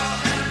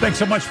Thanks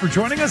so much for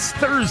joining us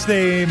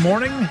Thursday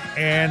morning.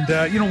 And,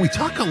 we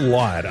talk a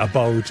lot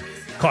about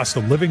cost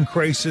of living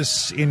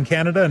crisis in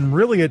Canada, and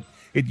really it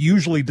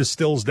usually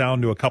distills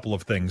down to a couple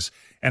of things.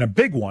 And a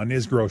big one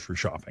is grocery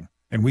shopping.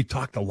 And we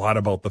talked a lot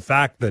about the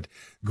fact that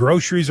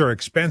groceries are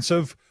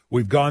expensive.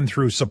 We've gone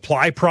through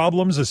supply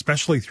problems,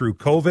 especially through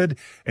COVID.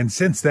 And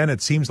since then,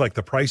 it seems like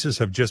the prices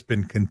have just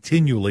been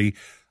continually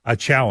a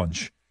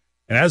challenge.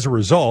 And as a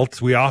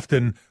result, we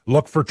often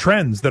look for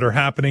trends that are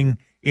happening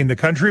in the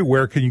country.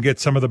 Where can you get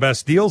some of the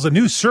best deals? A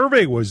new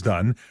survey was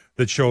done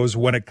that shows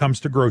when it comes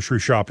to grocery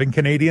shopping,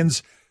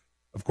 Canadians,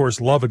 of course,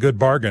 love a good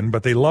bargain,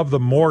 but they love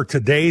them more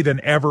today than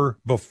ever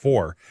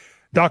before.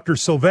 Dr.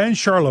 Sylvain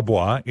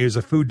Charlebois is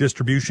a food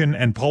distribution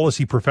and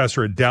policy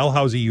professor at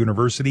Dalhousie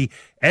University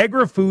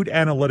Agri-Food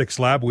Analytics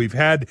Lab. We've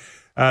had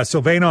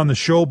Sylvain on the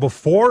show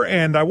before,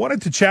 and I wanted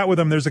to chat with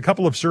him. There's a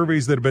couple of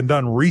surveys that have been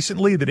done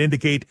recently that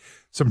indicate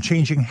some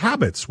changing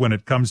habits when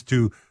it comes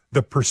to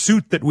the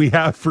pursuit that we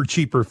have for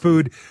cheaper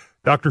food.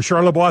 Dr.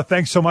 Charlebois,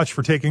 thanks so much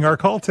for taking our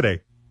call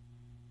today.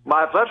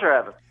 My pleasure,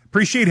 Evan.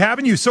 Appreciate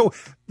having you. So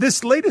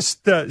this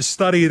latest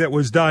study that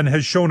was done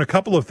has shown a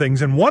couple of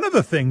things. And one of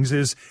the things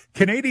is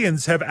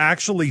Canadians have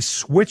actually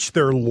switched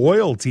their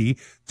loyalty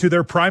to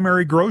their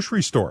primary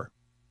grocery store.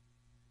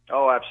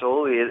 Oh,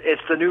 absolutely.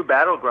 It's the new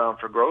battleground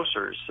for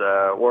grocers,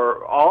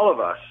 where all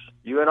of us,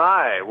 you and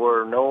I,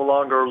 we're no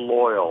longer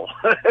loyal.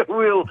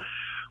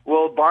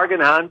 We'll bargain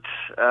hunt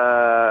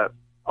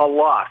a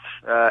lot.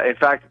 In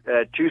fact,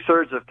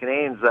 2/3 of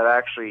Canadians that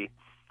actually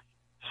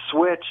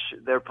switch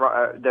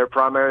their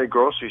primary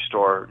grocery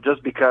store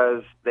just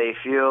because they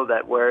feel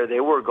that where they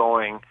were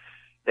going,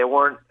 there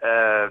weren't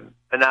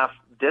enough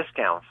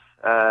discounts,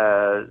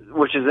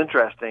 which is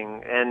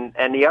interesting.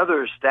 And the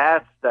other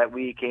stats that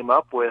we came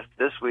up with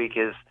this week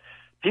is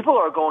people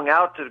are going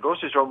out to the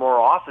grocery store more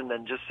often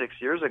than just 6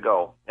 years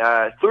ago.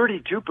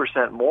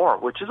 32% more,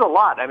 which is a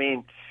lot. I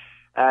mean,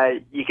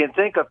 you can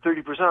think of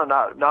 30%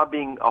 not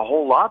being a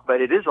whole lot,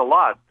 but it is a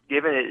lot,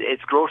 given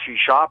it's grocery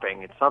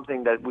shopping. It's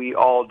something that we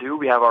all do.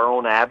 We have our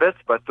own habits,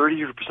 but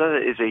 32%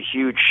 is a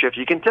huge shift.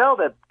 You can tell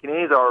that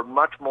Canadians are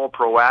much more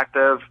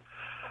proactive,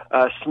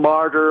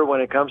 smarter when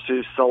it comes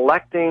to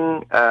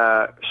selecting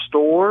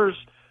stores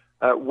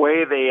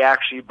where they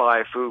actually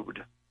buy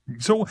food.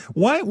 So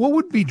what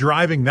would be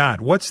driving that?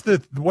 What's the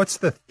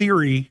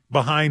theory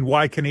behind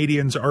why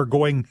Canadians are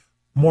going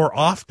more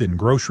often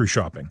grocery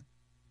shopping?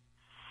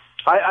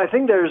 I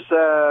think there's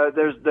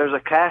a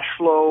cash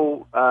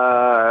flow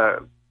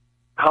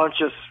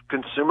conscious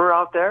consumer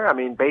out there. I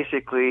mean,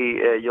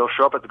 basically, you'll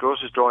show up at the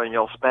grocery store and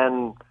you'll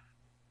spend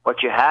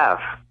what you have,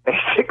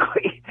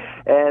 basically.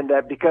 And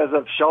because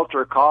of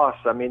shelter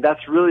costs, I mean,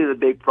 that's really the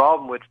big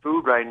problem with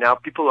food right now.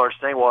 People are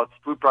saying, well,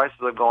 food prices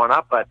are going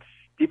up, but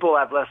people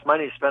have less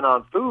money to spend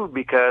on food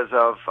because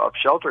of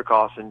shelter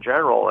costs in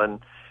general. And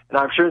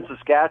I'm sure in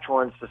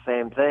Saskatchewan it's the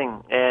same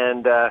thing.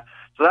 And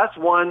so that's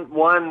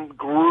one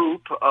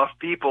group of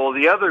people.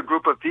 The other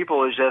group of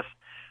people is just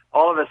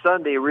all of a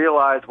sudden they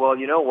realize, well,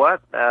 you know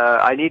what?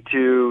 I need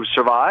to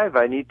survive.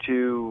 I need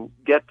to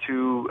get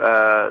to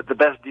the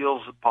best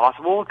deals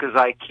possible because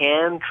I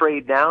can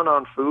trade down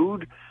on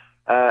food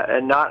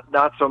and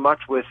not so much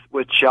with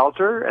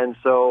shelter. And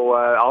so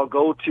I'll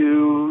go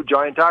to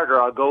Giant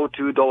Tiger. I'll go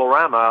to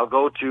Dollarama. I'll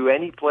go to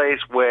any place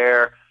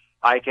where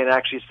I can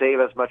actually save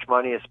as much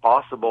money as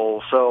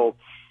possible. So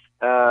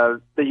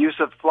the use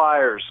of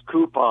flyers,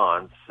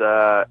 coupons,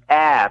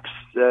 apps,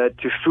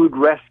 to food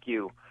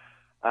rescue,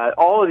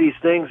 all of these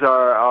things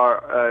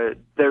are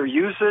their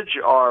usage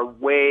are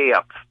way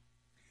up.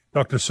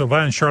 Dr.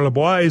 Sylvain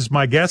Charlebois is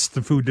my guest,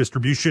 the food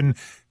distribution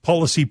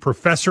policy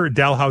professor at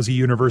Dalhousie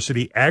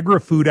University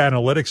Agri-Food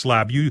Analytics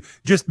Lab. You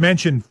just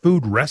mentioned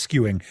food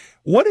rescuing.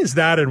 What is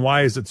that and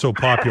why is it so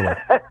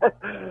popular?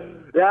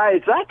 Yeah,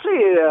 it's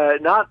actually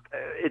not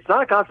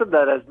a concept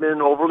that has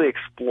been overly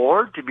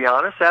explored, to be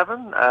honest,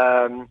 Evan.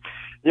 The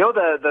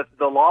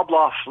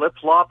Loblaw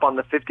flip-flop on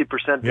the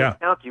 50%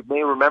 discount, you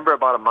may remember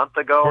about a month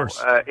ago.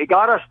 It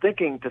got us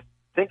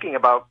thinking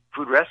about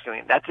food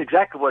rescuing. That's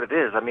exactly what it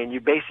is. I mean, you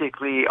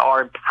basically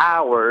are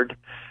empowered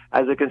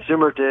as a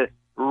consumer to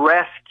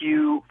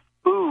rescue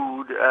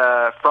food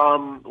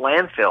from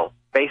landfill,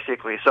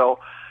 basically. So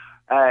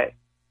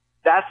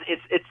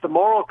it's the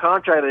moral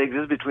contract that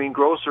exists between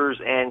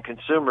grocers and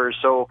consumers.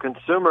 So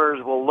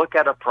consumers will look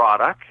at a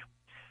product.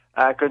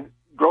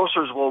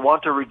 Grocers will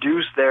want to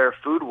reduce their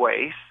food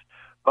waste,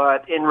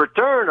 but in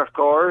return, of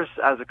course,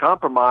 as a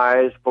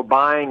compromise for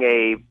buying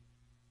a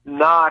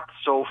not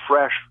so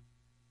fresh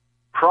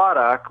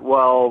product,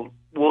 well,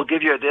 we'll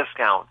give you a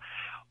discount.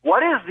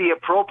 What is the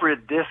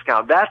appropriate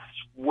discount? That's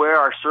where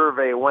our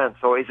survey went.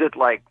 So is it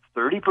like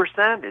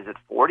 30%? Is it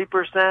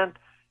 40%?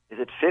 Is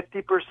it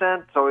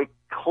 50%? So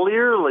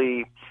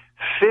clearly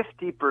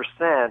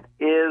 50%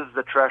 is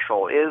the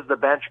threshold, is the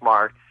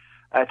benchmark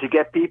to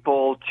get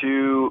people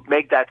to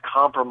make that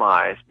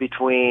compromise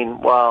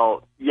between,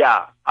 well,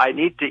 yeah, I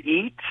need to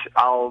eat.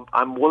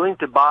 I'm willing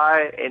to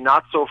buy a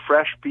not so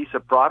fresh piece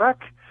of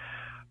product,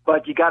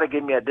 but you got to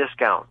give me a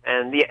discount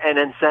and an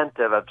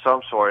incentive of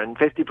some sort. And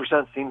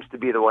 50% seems to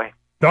be the way.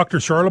 Dr.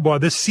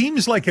 Charlebois, this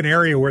seems like an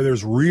area where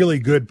there's really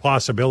good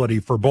possibility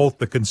for both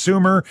the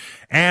consumer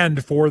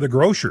and for the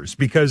grocers,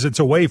 because it's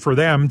a way for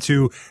them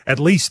to at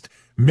least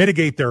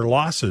mitigate their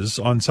losses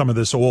on some of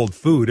this old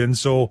food. And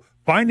so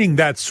finding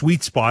that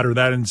sweet spot or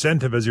that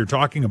incentive, as you're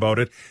talking about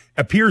it,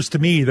 appears to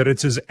me that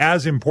it's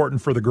as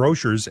important for the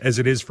grocers as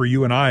it is for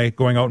you and I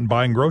going out and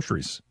buying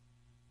groceries.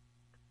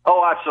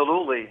 Oh,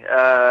 absolutely.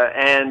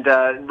 And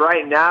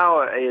right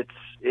now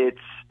it's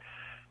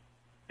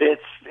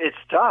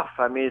tough.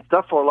 I mean, it's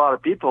tough for a lot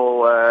of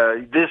people.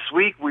 This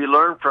week we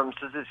learned from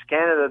Statistics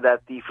Canada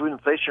that the food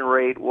inflation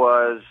rate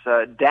was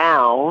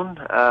down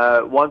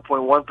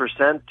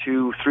 1.1%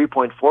 to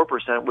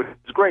 3.4%, which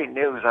is great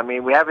news. I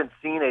mean, we haven't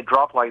seen a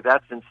drop like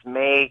that since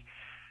May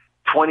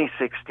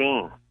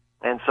 2016.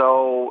 And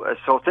so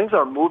things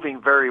are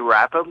moving very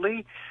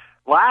rapidly.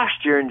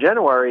 Last year in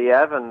January,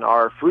 Evan,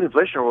 our food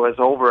inflation was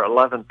over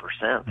 11%.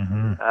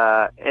 Mm-hmm.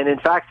 And in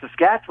fact,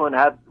 Saskatchewan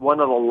had one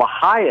of the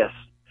highest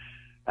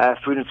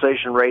food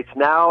inflation rates.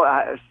 Now,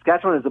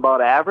 Saskatchewan is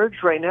about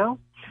average right now.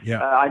 Yeah.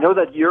 I know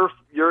that your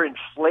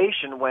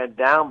inflation went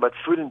down, but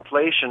food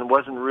inflation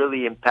wasn't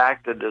really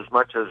impacted as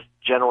much as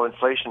general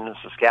inflation in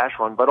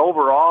Saskatchewan. But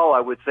overall,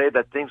 I would say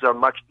that things are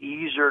much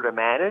easier to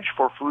manage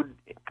for food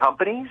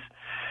companies,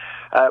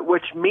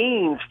 which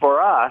means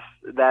for us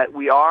that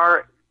we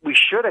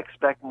should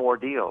expect more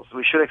deals.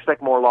 We should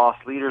expect more loss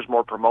leaders,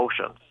 more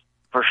promotions,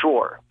 for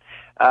sure.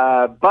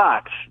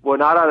 But we're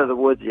not out of the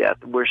woods yet.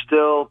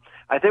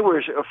 I think we're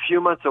a few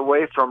months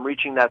away from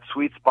reaching that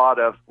sweet spot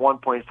of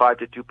 1.5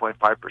 to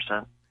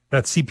 2.5%.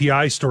 That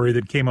CPI story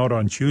that came out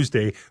on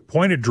Tuesday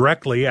pointed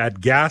directly at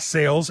gas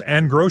sales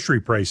and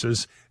grocery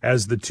prices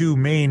as the two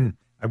main,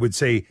 I would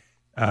say,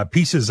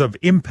 pieces of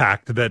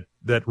impact that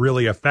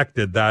really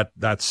affected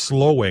that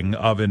slowing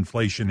of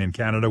inflation in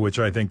Canada, which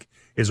I think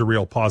is a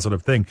real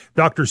positive thing.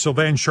 Dr.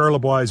 Sylvain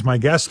Charlebois is my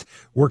guest,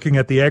 working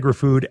at the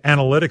Agri-Food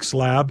Analytics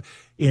Lab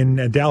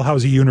in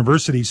Dalhousie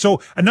University.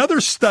 So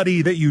another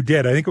study that you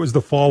did, I think it was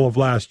the fall of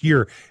last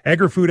year,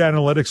 Agri-Food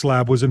Analytics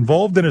Lab was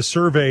involved in a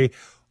survey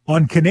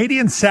on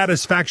Canadian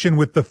satisfaction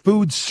with the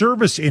food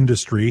service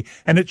industry,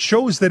 and it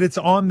shows that it's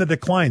on the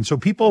decline. So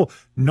people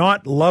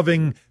not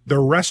loving the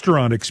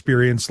restaurant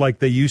experience like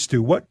they used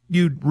to. What do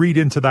you read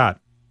into that?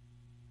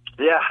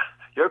 Yeah,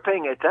 you're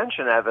paying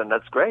attention, Evan.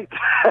 That's great.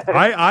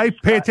 I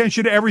pay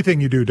attention to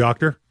everything you do,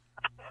 Doctor.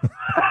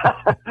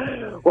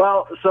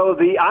 Well, so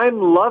the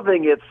 "I'm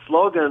loving it"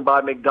 slogan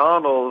by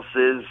McDonald's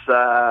is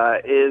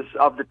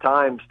of the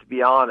times, to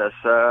be honest.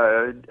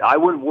 I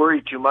wouldn't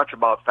worry too much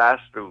about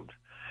fast food.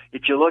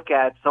 If you look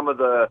at some of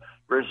the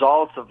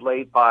results of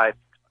late by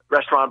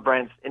Restaurant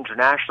Brands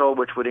International,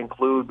 which would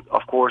include,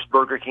 of course,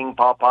 Burger King,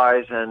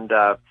 Popeyes, and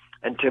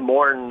Tim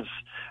Hortons,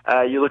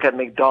 you look at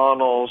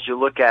McDonald's, you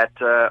look at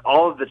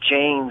all of the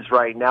chains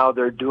right now,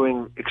 they're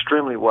doing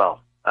extremely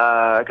well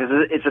because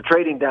it's a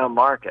trading down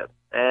market.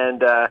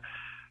 And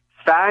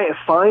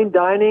fine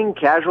dining,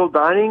 casual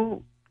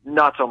dining,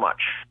 not so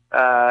much.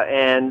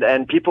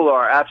 And people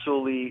are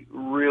absolutely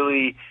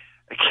really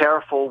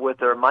careful with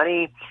their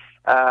money.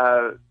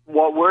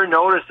 What we're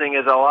noticing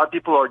is a lot of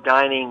people are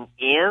dining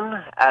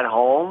in at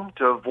home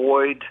to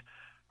avoid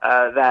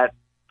that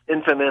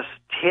infamous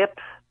tip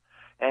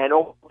and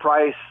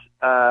overpriced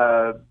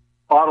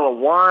bottle of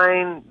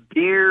wine,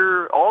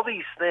 beer. All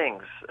these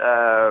things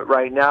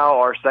right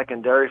now are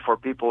secondary for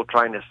people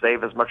trying to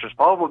save as much as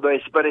possible,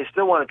 but they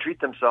still want to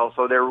treat themselves.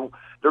 So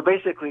they're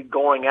basically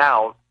going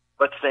out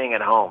but staying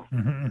at home.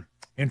 Mm-hmm.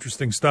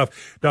 Interesting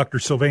stuff. Dr.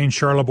 Sylvain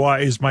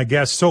Charlebois is my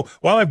guest. So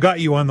while I've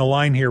got you on the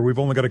line here, we've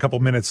only got a couple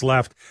minutes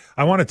left.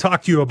 I want to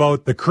talk to you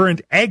about the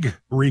current egg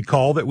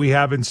recall that we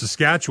have in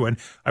Saskatchewan.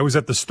 I was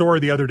at the store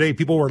the other day.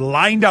 People were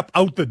lined up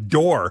out the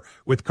door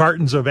with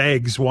cartons of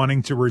eggs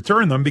wanting to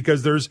return them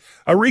because there's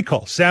a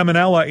recall,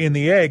 salmonella in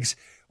the eggs.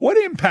 What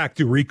impact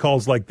do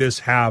recalls like this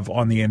have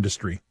on the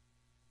industry?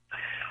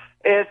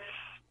 It's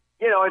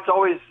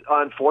always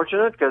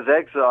unfortunate because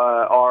eggs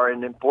are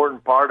an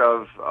important part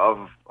of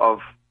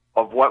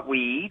what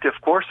we eat, of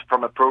course,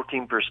 from a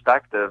protein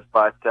perspective.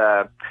 But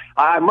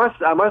I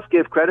must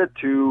give credit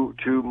to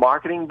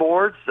marketing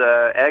boards.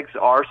 Eggs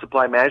are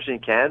supply managed in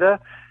Canada,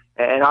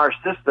 and our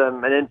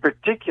system, and in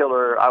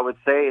particular, I would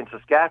say in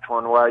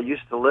Saskatchewan, where I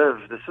used to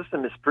live, the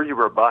system is pretty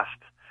robust.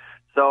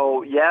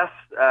 So yes,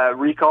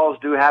 recalls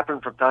do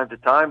happen from time to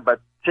time,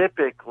 but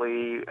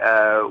typically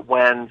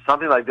when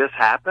something like this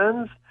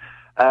happens,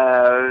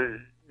 the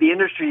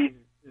industry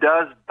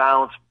does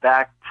bounce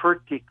back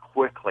pretty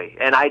quickly,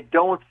 and I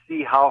don't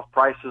see how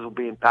prices will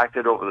be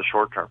impacted over the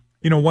short term.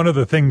 You know, one of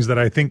the things that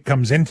I think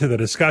comes into the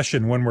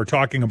discussion when we're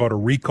talking about a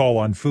recall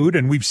on food,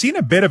 and we've seen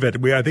a bit of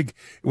it. I think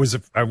it was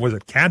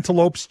it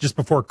cantaloupes just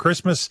before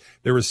Christmas?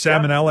 There was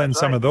salmonella in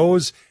some of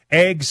those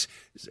eggs.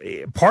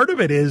 Part of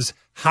it is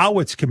how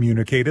it's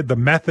communicated, the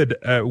method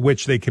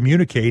which they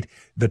communicate,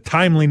 the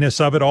timeliness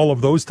of it, all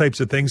of those types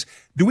of things.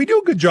 Do we do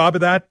a good job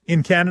of that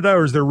in Canada,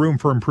 or is there room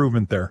for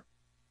improvement there?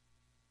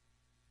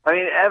 I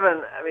mean,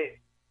 Evan,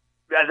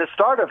 at the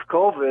start of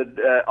COVID,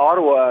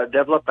 Ottawa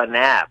developed an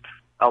app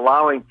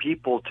allowing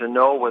people to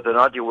know whether or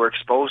not you were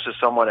exposed to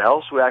someone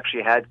else who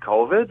actually had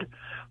COVID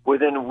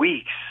within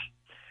weeks.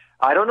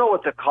 I don't know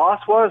what the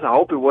cost was. I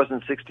hope it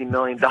wasn't $60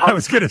 million. I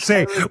was going to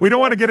say, we don't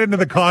want to get into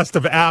the cost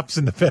of apps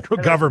in the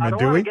federal government,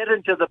 do we? I don't want to get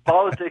into the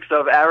politics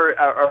of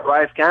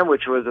Arrive-Can,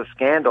 which was a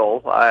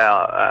scandal,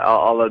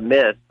 I'll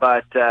admit.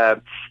 But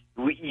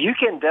you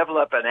can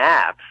develop an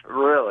app,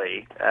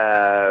 really,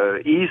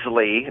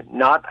 easily,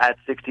 not at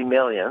 $60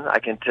 million, I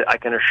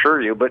can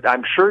assure you. But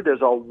I'm sure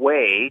there's a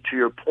way, to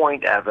your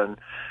point, Evan,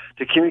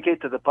 to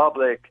communicate to the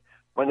public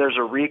when there's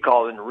a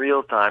recall in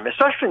real time,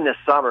 especially in the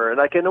summer.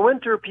 Like in the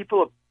winter,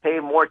 people pay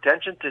more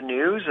attention to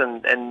news,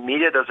 and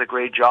media does a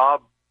great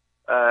job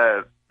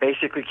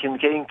basically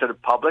communicating to the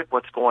public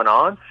what's going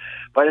on.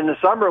 But in the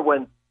summer,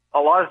 when a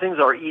lot of things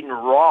are eaten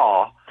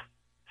raw,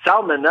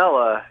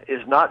 salmonella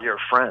is not your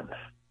friend.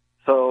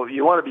 So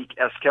you want to be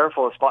as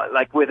careful as possible.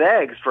 Like with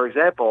eggs, for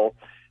example,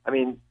 I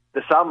mean,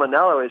 the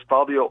salmonella is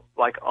probably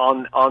like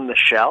on the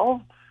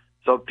shell.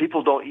 So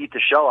people don't eat the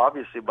shell,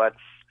 obviously, but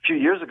a few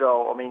years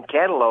ago, I mean,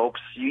 cantaloupes,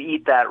 you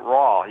eat that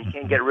raw. You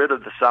can't get rid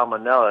of the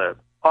salmonella.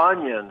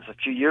 Onions, a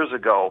few years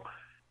ago,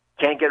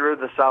 can't get rid of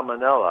the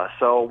salmonella.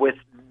 So with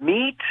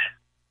meat,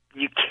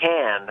 you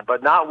can,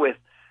 but not with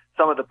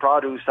some of the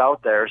produce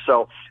out there.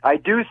 So I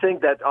do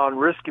think that on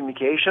risk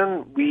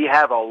communication, we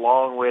have a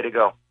long way to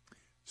go.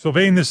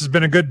 Sylvain, this has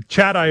been a good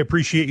chat. I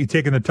appreciate you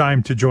taking the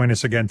time to join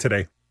us again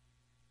today.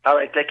 All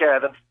right, take care,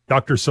 Evan.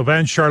 Dr.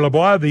 Sylvain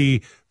Charlebois,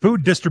 the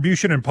Food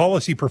Distribution and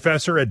Policy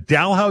Professor at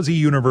Dalhousie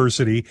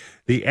University,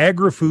 the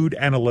Agri-Food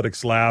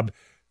Analytics Lab,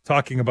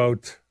 talking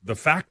about the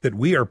fact that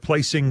we are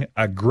placing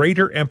a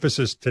greater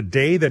emphasis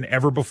today than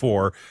ever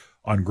before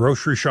on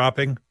grocery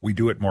shopping. We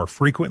do it more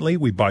frequently.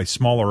 We buy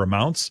smaller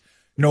amounts.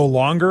 No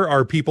longer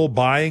are people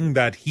buying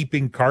that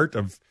heaping cart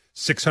of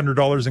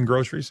 $600 in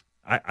groceries.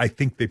 I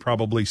think they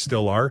probably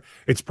still are.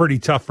 It's pretty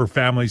tough for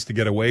families to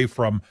get away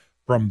from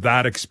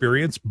that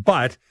experience.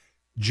 But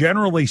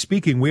generally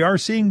speaking, we are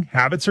seeing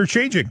habits are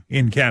changing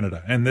in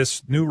Canada. And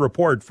this new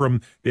report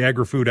from the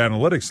Agri-Food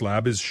Analytics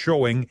Lab is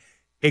showing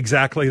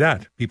exactly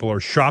that. People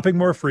are shopping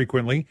more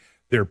frequently.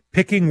 They're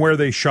picking where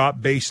they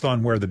shop based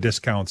on where the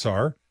discounts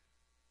are.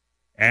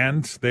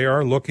 And they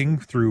are looking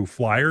through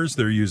flyers.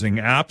 They're using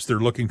apps. They're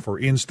looking for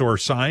in-store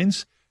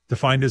signs to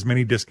find as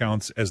many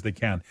discounts as they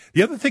can.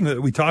 The other thing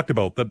that we talked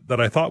about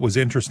that I thought was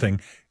interesting,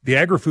 the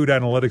Agri-Food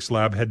Analytics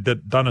Lab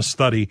had done a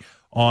study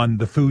on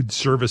the food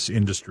service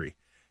industry.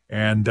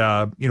 And,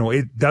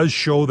 it does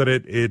show that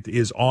it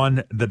is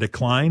on the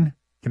decline.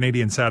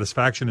 Canadian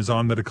satisfaction is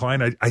on the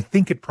decline. I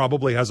think it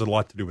probably has a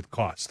lot to do with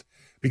cost,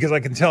 because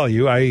I can tell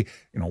you,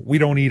 we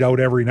don't eat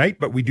out every night,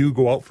 but we do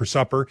go out for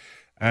supper.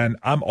 And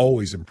I'm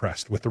always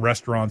impressed with the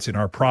restaurants in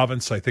our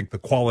province. I think the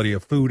quality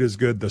of food is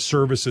good. The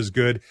service is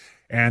good.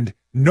 And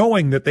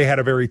knowing that they had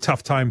a very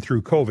tough time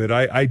through COVID,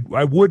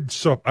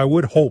 I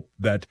would hope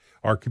that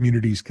our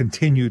communities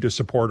continue to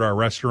support our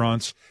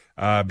restaurants,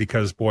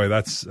 because boy,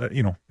 that's,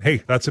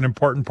 that's an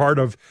important part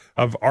of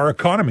our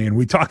economy. And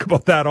we talk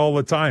about that all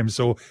the time.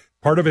 So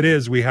part of it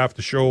is we have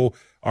to show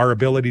our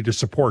ability to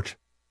support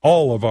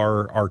all of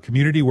our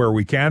community where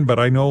we can. But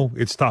I know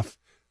it's tough.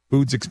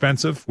 Food's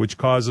expensive, which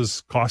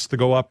causes costs to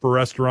go up for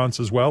restaurants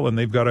as well, and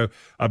they've got to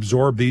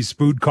absorb these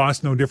food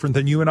costs no different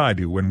than you and I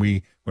do when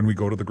we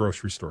go to the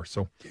grocery store.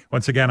 So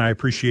once again, I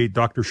appreciate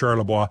Dr.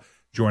 Charlebois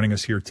joining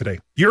us here today.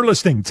 You're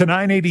listening to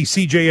 980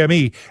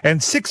 CJME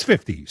and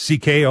 650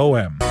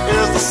 CKOM.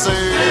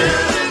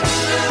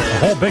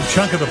 A whole big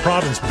chunk of the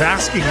province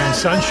basking in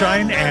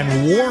sunshine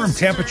and warm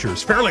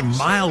temperatures. Fairly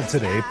mild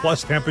today,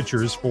 plus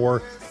temperatures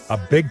for a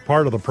big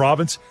part of the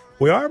province.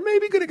 We are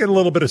maybe going to get a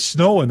little bit of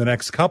snow in the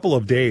next couple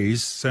of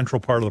days.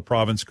 Central part of the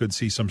province could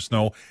see some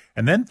snow.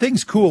 And then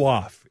things cool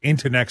off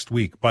into next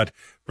week. But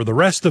for the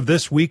rest of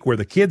this week, where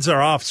the kids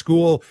are off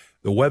school,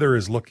 the weather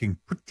is looking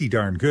pretty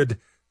darn good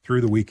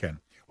through the weekend.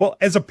 Well,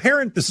 as a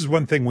parent, this is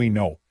one thing we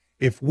know.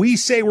 If we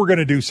say we're going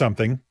to do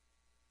something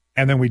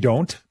and then we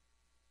don't,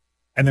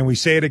 and then we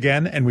say it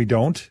again and we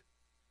don't,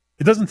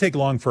 it doesn't take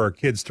long for our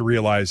kids to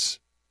realize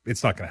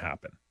it's not going to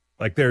happen.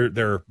 Like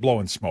they're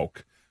blowing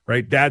smoke.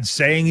 Right? Dad's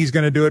saying he's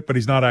going to do it, but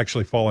he's not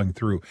actually following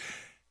through.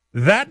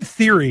 That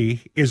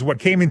theory is what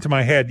came into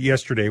my head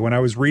yesterday when I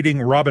was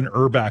reading Robin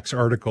Urbach's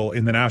article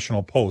in the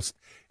National Post.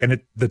 And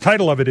the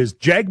title of it is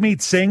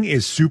Jagmeet Singh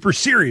is super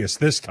serious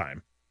this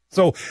time.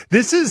 So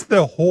this is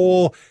the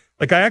whole,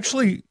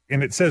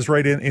 and it says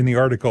right in the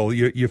article,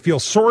 you feel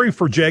sorry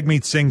for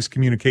Jagmeet Singh's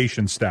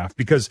communication staff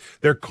because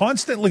they're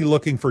constantly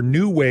looking for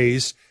new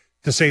ways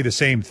to say the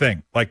same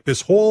thing. Like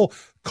this whole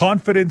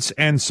confidence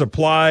and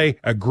supply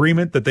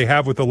agreement that they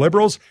have with the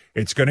Liberals,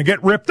 it's going to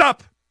get ripped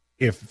up.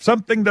 If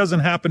something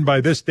doesn't happen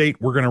by this date,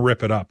 we're going to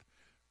rip it up.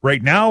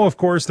 Right now, of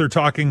course, they're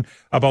talking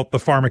about the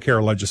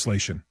pharmacare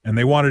legislation, and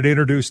they want it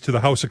introduced to the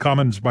House of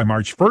Commons by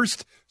March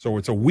 1st, so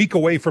it's a week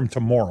away from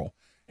tomorrow.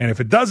 And if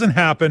it doesn't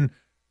happen,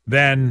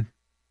 then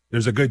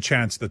there's a good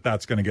chance that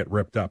that's going to get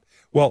ripped up.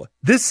 Well,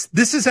 this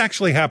has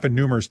actually happened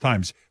numerous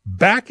times.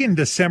 Back in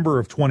December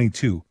of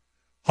 22,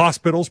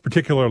 Hospitals,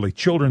 particularly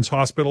children's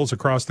hospitals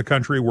across the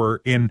country,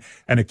 were in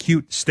an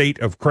acute state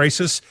of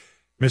crisis.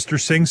 Mr.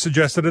 Singh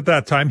suggested at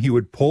that time he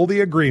would pull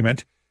the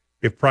agreement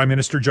if Prime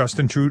Minister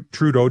Justin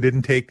Trudeau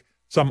didn't take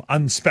some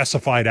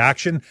unspecified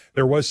action.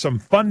 There was some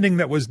funding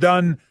that was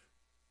done.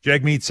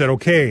 Jagmeet said,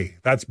 okay,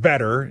 that's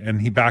better,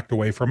 and he backed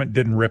away from it,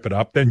 didn't rip it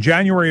up. Then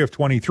January of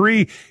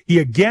 23, he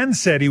again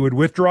said he would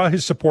withdraw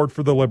his support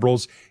for the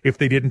Liberals if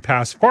they didn't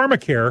pass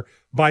pharmacare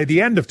by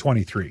the end of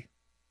 23.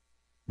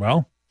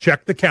 Well,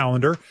 check the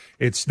calendar.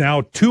 It's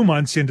now 2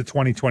 months into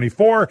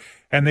 2024,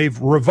 and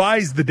they've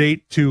revised the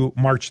date to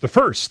March the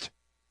 1st.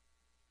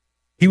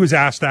 He was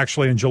asked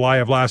actually in July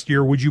of last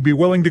year, would you be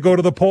willing to go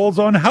to the polls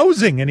on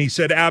housing? And he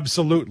said,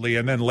 absolutely.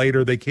 And then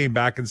later they came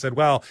back and said,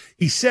 well,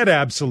 he said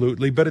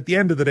absolutely, but at the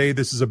end of the day,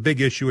 this is a big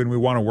issue and we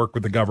want to work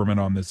with the government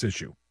on this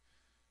issue.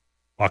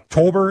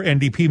 October,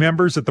 NDP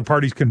members at the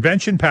party's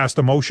convention passed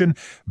a motion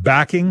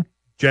backing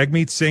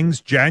Jagmeet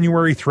Singh's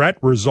January threat,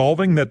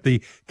 resolving that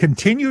the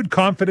continued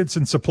confidence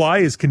in supply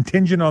is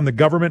contingent on the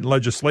government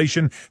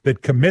legislation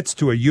that commits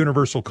to a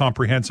universal,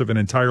 comprehensive, and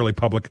entirely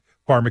public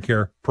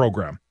pharmacare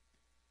program.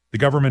 The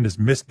government has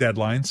missed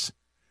deadlines.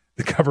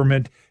 The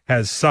government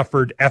has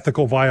suffered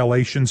ethical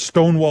violations,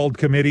 stonewalled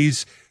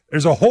committees.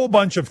 There's a whole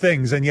bunch of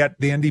things, and yet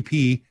the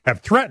NDP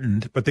have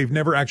threatened, but they've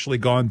never actually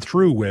gone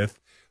through with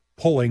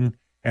pulling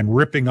and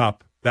ripping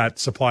up that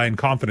supply and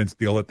confidence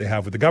deal that they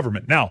have with the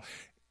government. Now,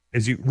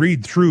 as you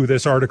read through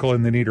this article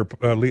in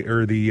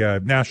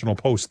the National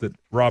Post that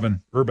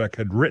Robin Urbeck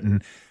had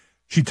written,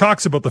 she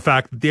talks about the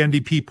fact that the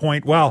NDP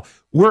point, well,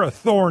 we're a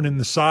thorn in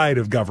the side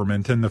of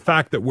government, and the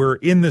fact that we're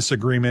in this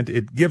agreement,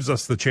 it gives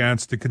us the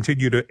chance to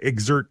continue to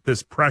exert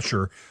this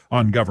pressure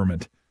on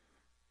government.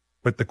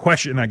 But the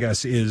question, I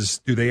guess, is,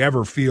 do they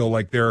ever feel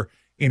like they're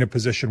in a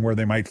position where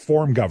they might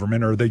form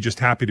government, or are they just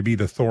happy to be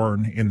the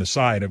thorn in the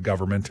side of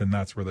government, and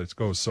that's where this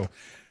goes. So,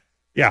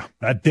 yeah,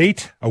 that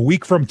date, a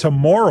week from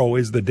tomorrow,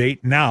 is the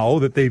date now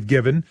that they've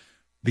given,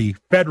 the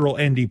federal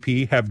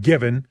NDP have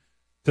given,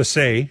 to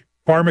say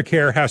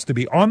pharmacare has to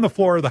be on the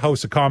floor of the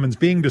House of Commons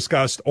being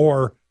discussed,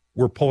 or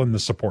we're pulling the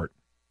support.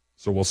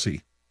 So we'll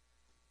see.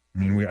 I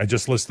mean, I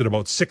just listed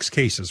about 6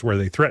 cases where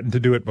they threatened to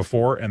do it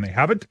before, and they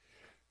haven't.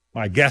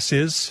 My guess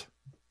is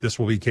this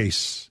will be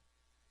case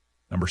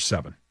number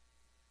 7.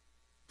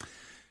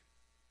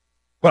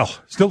 Well,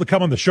 still to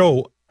come on the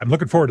show, I'm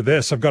looking forward to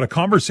this. I've got a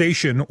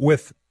conversation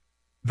with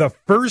the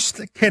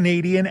first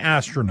Canadian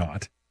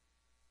astronaut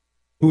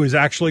who is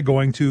actually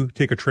going to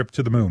take a trip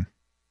to the moon.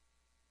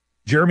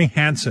 Jeremy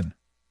Hansen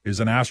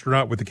is an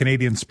astronaut with the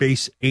Canadian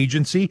Space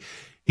Agency.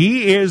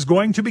 He is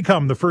going to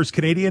become the first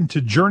Canadian to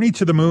journey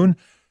to the moon.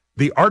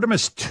 The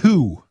Artemis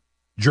 2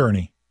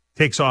 journey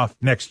takes off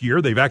next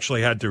year. They've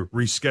actually had to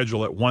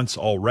reschedule it once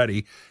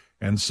already.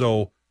 And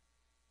so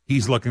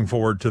he's looking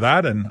forward to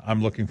that, and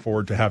I'm looking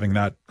forward to having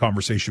that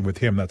conversation with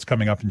him. That's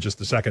coming up in just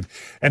a second.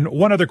 And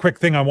one other quick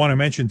thing I want to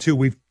mention, too.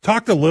 We've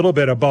talked a little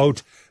bit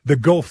about the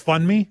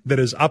GoFundMe that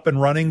is up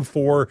and running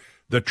for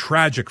the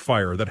tragic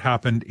fire that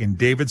happened in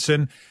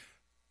Davidson.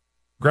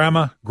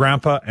 Grandma,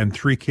 grandpa, and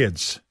 3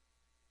 kids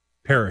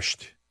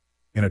perished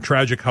in a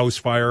tragic house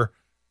fire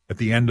at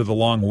the end of the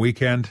long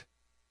weekend.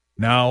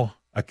 Now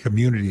a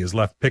community is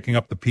left picking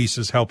up the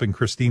pieces, helping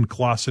Christine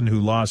Clausen, who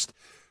lost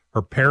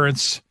her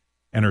parents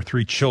and her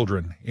 3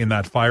 children in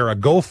that fire. A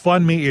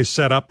GoFundMe is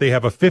set up. They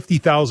have a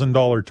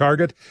 $50,000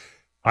 target.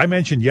 I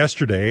mentioned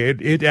yesterday,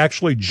 it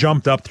actually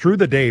jumped up through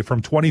the day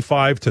from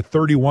 25 to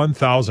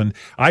 31,000.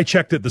 I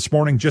checked it this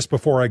morning just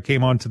before I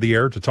came onto the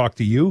air to talk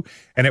to you,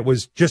 and it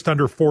was just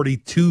under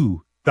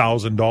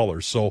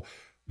 $42,000. So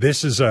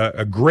this is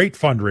a great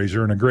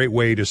fundraiser and a great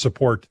way to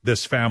support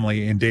this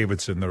family in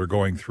Davidson that are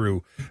going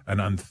through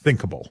an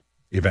unthinkable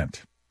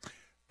event.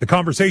 The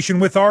conversation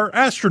with our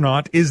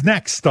astronaut is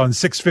next on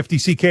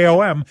 650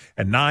 CKOM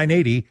and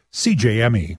 980 CJME.